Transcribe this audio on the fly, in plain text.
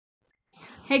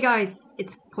Hey guys,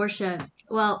 it's Portia.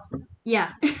 Well, yeah.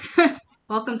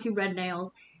 Welcome to Red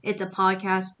Nails. It's a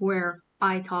podcast where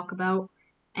I talk about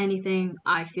anything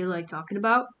I feel like talking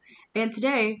about. And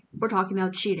today we're talking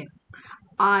about cheating.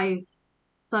 I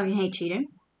fucking hate cheating.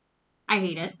 I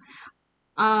hate it.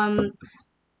 Um,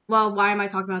 well, why am I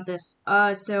talking about this?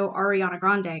 So Ariana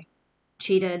Grande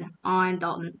cheated on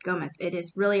Dalton Gomez. It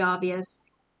is really obvious.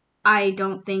 I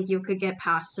don't think you could get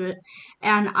past it.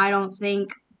 And I don't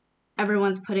think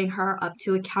everyone's putting her up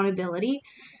to accountability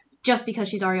just because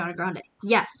she's Ariana Grande.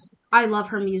 Yes, I love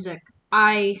her music.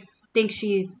 I think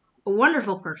she's a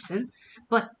wonderful person,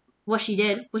 but what she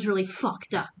did was really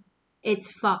fucked up.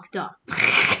 It's fucked up.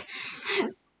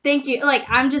 Thank you. Like,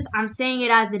 I'm saying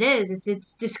it as it is.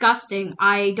 It's disgusting.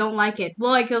 I don't like it.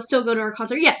 Will I still go to her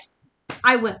concert? Yes,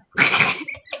 I will.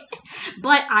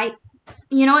 But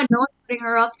you know what? No one's putting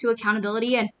her up to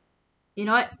accountability, and you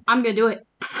know what? I'm gonna do it.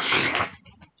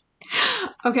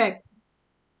 Okay.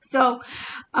 So,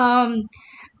 I've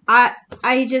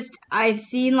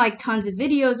seen like tons of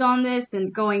videos on this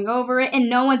and going over it, and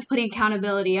no one's putting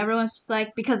accountability. Everyone's just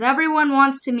like, because everyone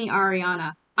wants to meet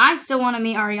Ariana. I still want to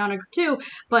meet Ariana too,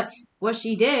 but what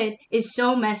she did is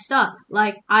so messed up.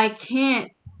 Like, I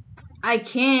can't,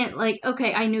 like,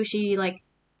 okay, I knew she, like,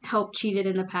 helped cheated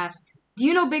in the past. Do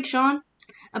you know Big Sean?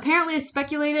 Apparently it's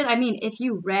speculated. I mean, if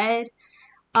you read,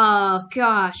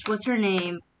 gosh, what's her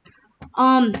name?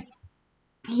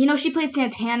 She played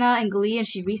Santana in Glee, and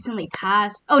she recently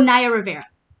passed. Oh, Naya Rivera,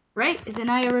 right? Is it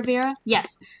Naya Rivera?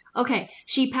 Yes. Okay,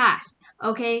 she passed.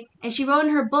 Okay, and she wrote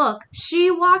in her book,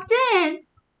 she walked in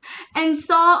and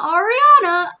saw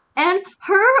Ariana and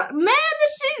her man that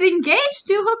she's engaged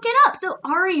to hooking up. So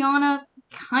Ariana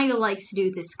kind of likes to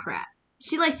do this crap.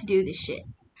 She likes to do this shit.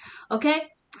 Okay?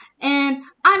 And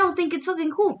I don't think it's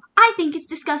fucking cool. I think it's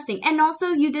disgusting. And also,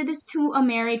 you did this to a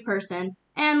married person.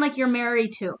 And, like, you're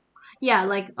married too. Yeah,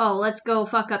 like, oh, let's go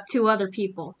fuck up two other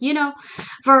people,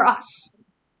 for us.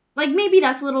 Like, maybe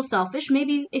that's a little selfish.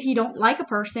 Maybe if you don't like a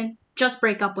person, just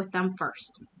break up with them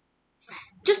first.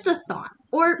 Just a thought.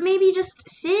 Or maybe just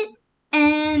sit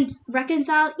and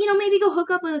reconcile, maybe go hook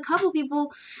up with a couple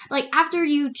people, like, after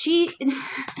you cheat.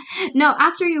 No,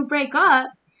 after you break up,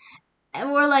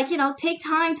 or, like, take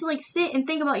time to, like, sit and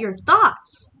think about your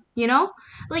thoughts.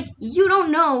 Like, you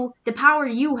don't know the power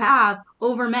you have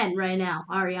over men right now,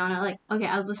 Ariana. Like, okay,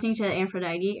 I was listening to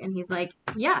Aphrodite, and he's like,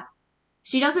 yeah,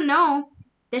 she doesn't know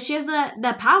that she has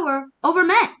the power over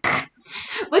men.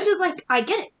 Which is, like, I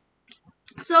get it.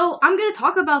 So, I'm gonna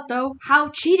talk about, though, how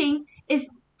cheating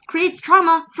creates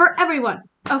trauma for everyone,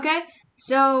 okay?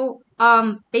 So,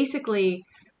 basically,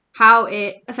 how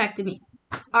it affected me.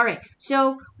 Alright,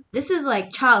 so, this is,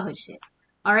 like, childhood shit,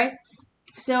 alright?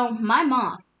 So, my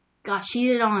mom got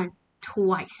cheated on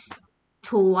twice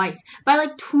by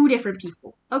like two different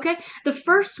people. Okay, the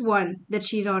first one that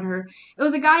cheated on her, it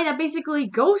was a guy that basically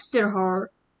ghosted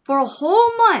her for a whole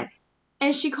month,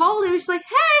 and she called him and she's like,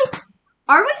 hey,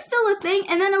 are we still a thing?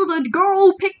 And then it was a girl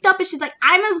who picked up and she's like,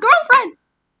 I'm his girlfriend.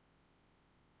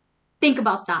 Think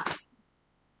about that.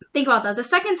 The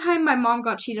second time my mom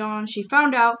got cheated on, she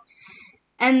found out,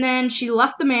 and then she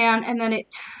left the man, and then a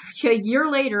year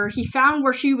later, he found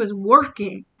where she was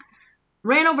working,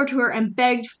 ran over to her and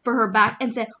begged for her back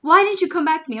and said, why didn't you come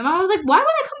back to me? And Mom was like, why would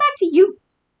I come back to you?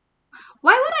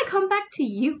 Why would I come back to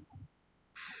you?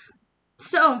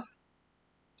 So,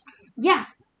 yeah.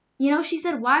 She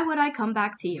said, why would I come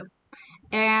back to you?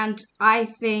 And I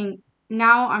think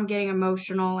now I'm getting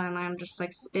emotional and I'm just,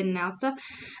 like, spitting out stuff.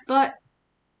 But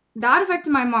that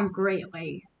affected my mom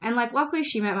greatly. And, like, luckily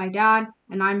she met my dad,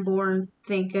 and I'm born,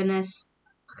 thank goodness,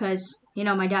 because,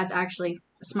 my dad's actually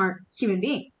a smart human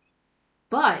being.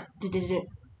 But,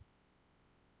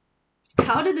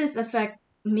 how did this affect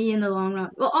me in the long run?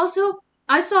 Well, also,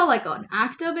 I saw, like, an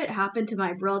act of it happen to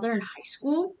my brother in high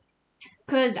school.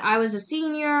 Because I was a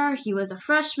senior, he was a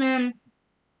freshman.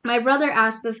 My brother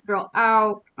asked this girl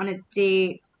out on a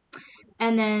date.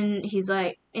 And then she's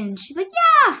like,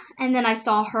 yeah! And then I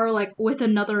saw her, like, with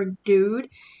another dude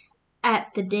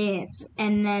at the dance.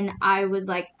 And then I was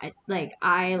like, I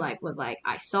was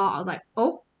like,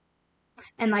 oh.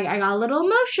 And, like, I got a little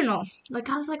emotional. Like,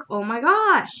 I was like, oh my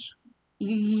gosh.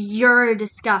 You're a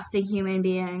disgusting human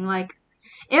being. Like,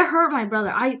 it hurt my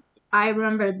brother. I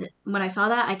remember when I saw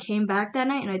that, I came back that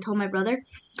night and I told my brother.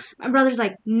 My brother's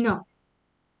like, no,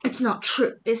 it's not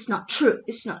true. It's not true.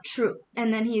 It's not true.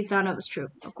 And then he found out it was true,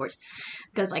 of course.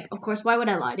 Because, like, of course, why would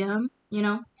I lie to him,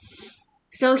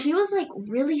 So he was, like,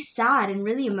 really sad and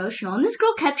really emotional. And this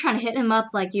girl kept trying to hit him up,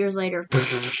 like, years later.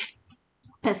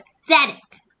 Pathetic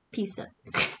piece of...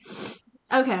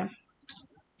 Okay.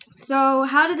 So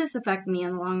how did this affect me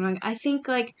in the long run? I think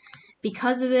like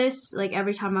because of this, like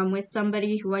every time I'm with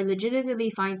somebody who I legitimately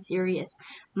find serious,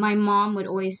 my mom would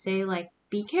always say like,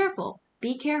 "Be careful,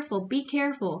 be careful, be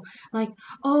careful." Like,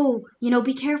 "Oh,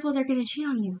 be careful, they're gonna cheat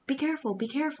on you. Be careful, be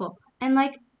careful." And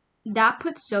like that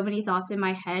puts so many thoughts in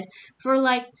my head for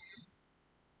like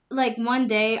one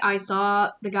day I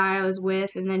saw the guy I was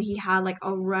with and then he had like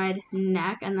a red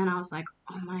neck and then I was like,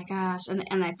 oh my gosh.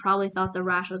 And I probably thought the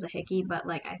rash was a hickey, but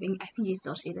like I think he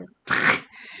still cheated.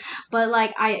 But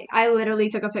like I literally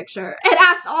took a picture and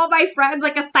asked all my friends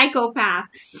like a psychopath.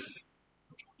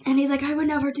 And he's like, I would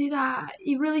never do that.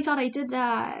 You really thought I did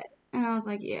that? And I was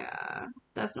like, yeah,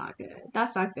 that's not good.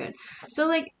 That's not good. So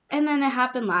like, and then it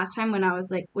happened last time when I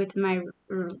was like with my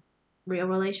real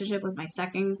relationship with my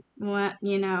second one,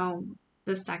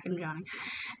 the second Johnny.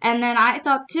 And then I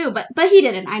thought too, but he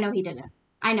didn't. I know he didn't.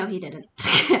 I know he didn't.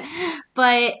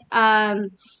 But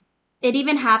it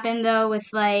even happened though with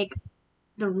like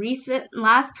the recent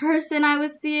last person I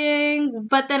was seeing,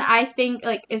 but then I think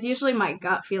like it's usually my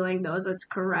gut feeling though, so it's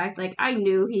correct. Like I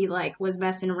knew he like was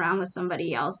messing around with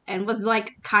somebody else and was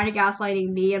like kind of gaslighting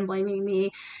me and blaming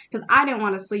me because I didn't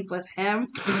want to sleep with him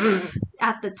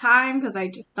at the time because I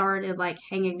just started like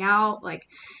hanging out, like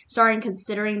starting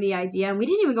considering the idea, and we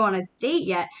didn't even go on a date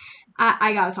yet.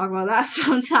 I gotta talk about that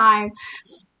sometime.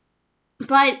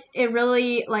 But it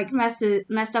really like messed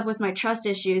up with my trust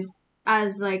issues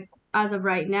as like as of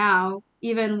right now,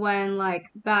 even when like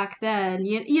back then,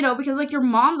 because like your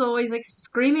mom's always like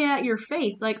screaming at your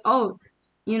face like, oh,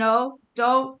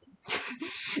 don't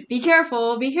be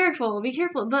careful, be careful, be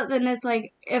careful. But then it's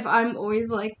like if I'm always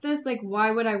like this, like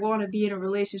why would I want to be in a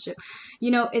relationship?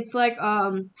 It's like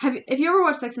if you ever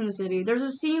watched Sex in the City, there's a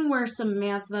scene where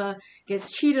Samantha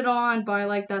gets cheated on by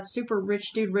like that super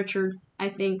rich dude Richard, I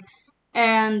think.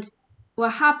 And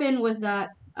what happened was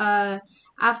that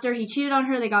after he cheated on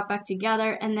her, they got back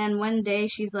together. And then one day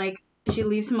she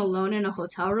leaves him alone in a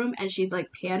hotel room and she's like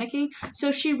panicking.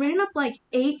 So she ran up like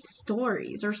 8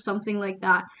 stories or something like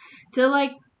that to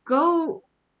like go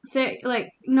say like,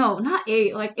 no, not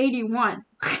 8, like 81.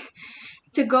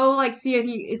 To go like see if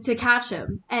he to catch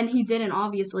him, and he didn't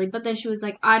obviously, but then she was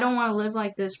like, I don't want to live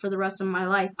like this for the rest of my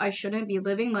life. I shouldn't be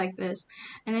living like this.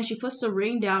 And then she puts the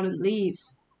ring down and leaves,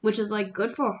 which is like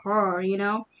good for her.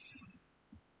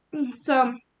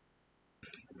 So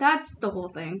that's the whole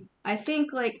thing. I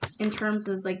think like in terms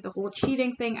of like the whole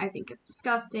cheating thing, I think it's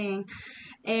disgusting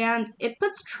and it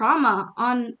puts trauma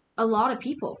on a lot of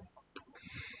people.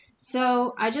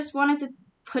 So I just wanted to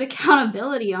put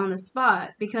accountability on the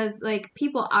spot because like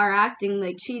people are acting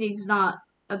like cheating's not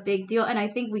a big deal, and I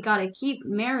think we gotta keep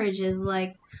marriages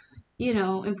like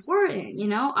important.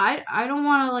 I don't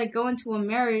want to like go into a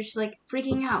marriage like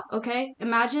freaking out. Okay,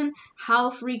 imagine how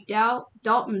freaked out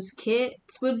Dalton's kids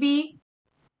would be,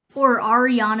 or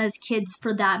Ariana's kids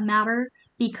for that matter,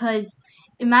 because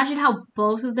imagine how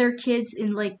both of their kids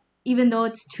in like even though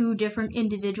it's two different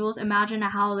individuals, imagine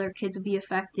how their kids would be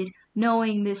affected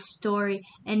knowing this story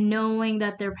and knowing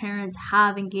that their parents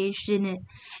have engaged in it.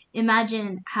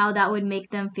 Imagine how that would make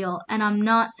them feel. And I'm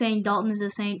not saying Dalton is the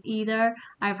same either.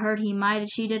 I've heard he might have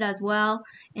cheated as well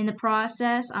in the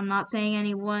process. I'm not saying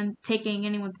anyone taking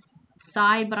anyone's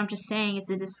side, but I'm just saying it's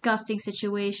a disgusting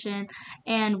situation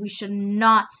and we should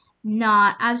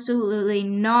absolutely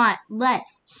not let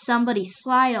somebody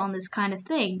slide on this kind of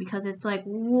thing because it's like,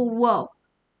 whoa,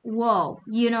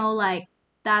 like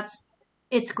that's,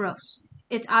 it's gross.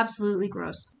 It's absolutely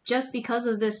gross. Just because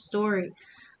of this story.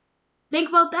 Think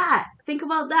about that. Think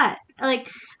about that. Like,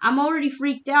 I'm already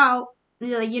freaked out.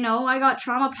 Like, I got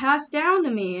trauma passed down to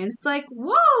me. And it's like,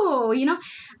 whoa,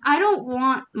 I don't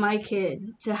want my kid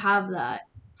to have that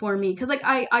for me. Because, like,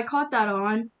 I caught that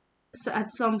on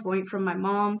at some point from my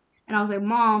mom. And I was like,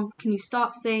 Mom, can you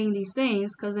stop saying these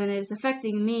things? Because then it's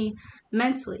affecting me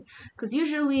mentally. Because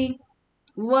usually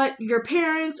what your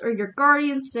parents or your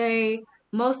guardians say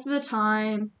most of the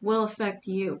time will affect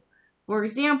you. For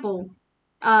example,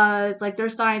 like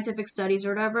there's scientific studies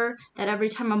or whatever that every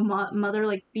time a mother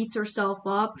like beats herself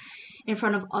up in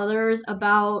front of others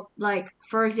about like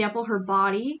for example her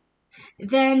body,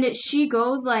 then she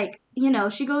goes like,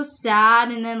 she goes sad,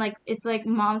 and then like it's like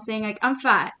mom saying like I'm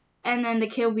fat, and then the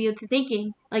kid will be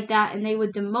thinking like that, and they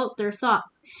would demote their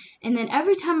thoughts. And then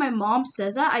every time my mom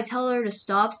says that, I tell her to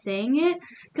stop saying it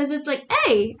because it's like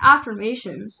A,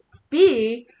 affirmations,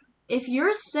 B, if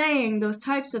you're saying those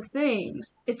types of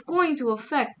things, it's going to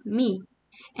affect me,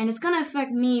 and it's going to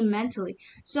affect me mentally.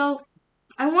 So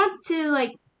I want to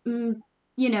like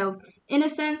in a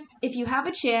sense, if you have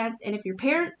a chance and if your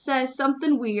parent says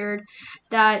something weird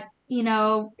that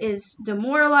is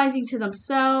demoralizing to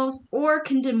themselves or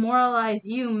can demoralize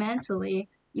you mentally,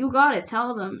 you gotta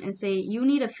tell them and say, you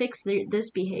need to fix this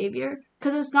behavior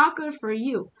because it's not good for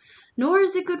you, nor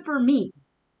is it good for me.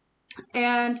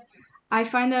 And I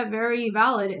find that very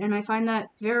valid and I find that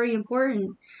very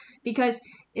important because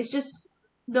it's just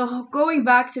going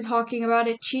back to talking about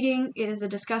it. Cheating is a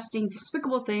disgusting,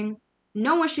 despicable thing.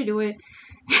 No one should do it.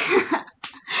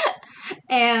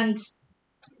 And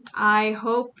I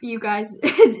hope you guys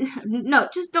no,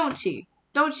 just don't cheat.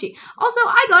 Don't cheat. Also,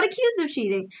 I got accused of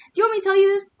cheating. Do you want me to tell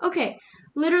you this? Okay.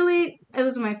 Literally, it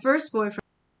was my first boyfriend.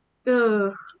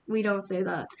 Ugh, we don't say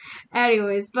that.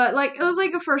 Anyways, but it was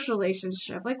a first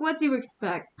relationship. What do you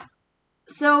expect?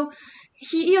 So,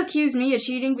 he accused me of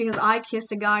cheating because I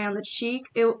kissed a guy on the cheek.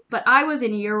 But I was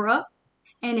in Europe,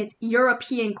 and it's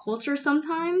European culture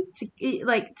sometimes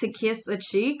to kiss a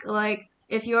cheek.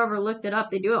 If you ever looked it up,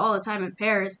 they do it all the time in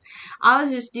Paris. I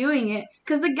was just doing it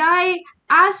because the guy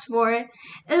asked for it.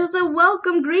 It was a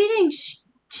welcome greeting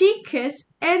cheek kiss,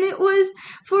 and it was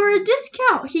for a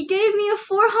discount. He gave me a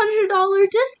 $400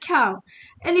 discount,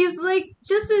 and he's like,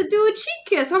 just to do a cheek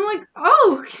kiss. I'm like,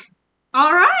 oh,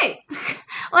 all right.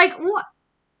 What?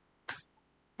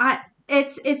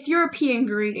 It's European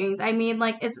greetings. I mean,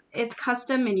 it's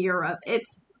custom in Europe.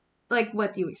 It's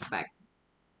what do you expect?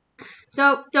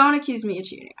 So don't accuse me of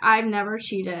cheating. I've never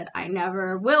cheated. I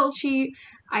never will cheat.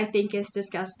 I think it's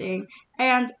disgusting.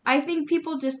 And I think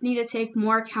people just need to take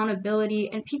more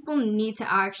accountability, and people need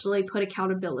to actually put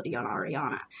accountability on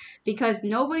Ariana because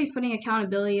nobody's putting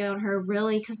accountability on her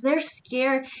really because they're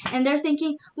scared and they're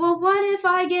thinking, well, what if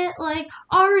I get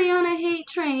Ariana hate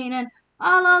train and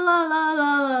la la la la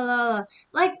la la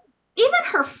la. Even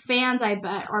her fans, I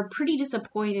bet, are pretty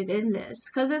disappointed in this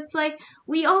because it's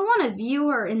we all want to view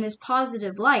her in this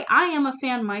positive light. I am a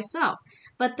fan myself,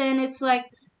 but then it's I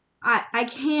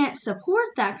can't support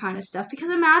that kind of stuff because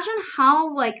imagine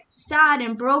how sad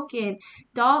and broken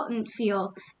Dalton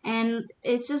feels, and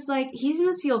it's just he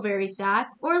must feel very sad,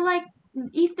 or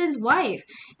Ethan's wife.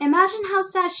 Imagine how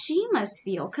sad she must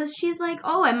feel because she's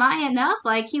oh, am I enough?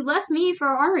 He left me for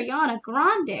Ariana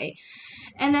Grande.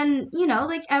 And then,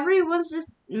 everyone's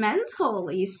just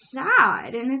mentally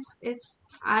sad. And it's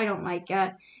I don't like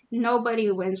it.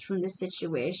 Nobody wins from this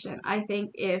situation. I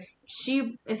think if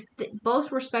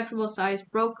both respectable sides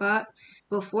broke up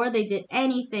before they did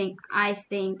anything, I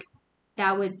think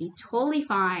that would be totally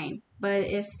fine. But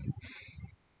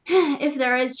if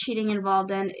there is cheating involved,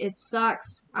 then it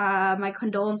sucks. My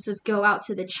condolences go out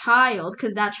to the child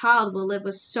because that child will live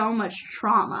with so much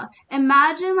trauma.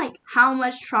 Imagine how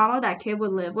much trauma that kid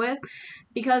would live with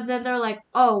because then they're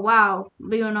oh wow,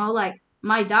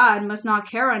 my dad must not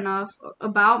care enough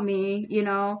about me,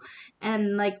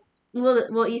 and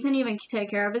will Ethan even take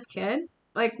care of his kid?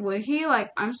 Would he?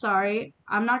 I'm sorry,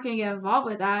 I'm not gonna get involved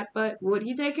with that, but would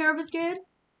he take care of his kid?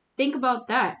 Think about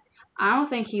that. I don't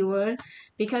think he would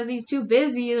because he's too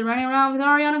busy running around with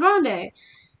Ariana Grande.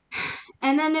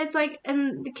 And then it's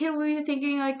and the kid will be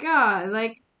thinking God, and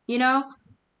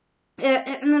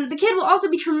then the kid will also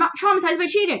be traumatized by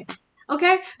cheating,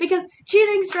 okay? Because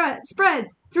cheating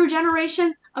spreads through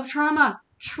generations of trauma,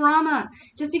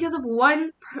 just because of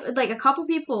a couple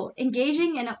people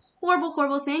engaging in a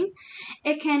horrible thing.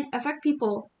 It can affect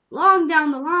people long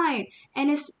down the line,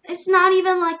 and it's not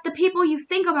even the people you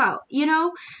think about, and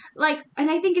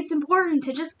I think it's important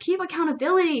to just keep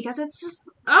accountability because it's just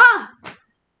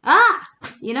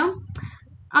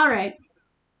all right,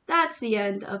 that's the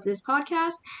end of this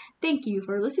podcast. Thank you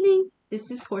for listening.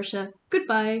 This is Portia.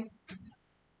 Goodbye.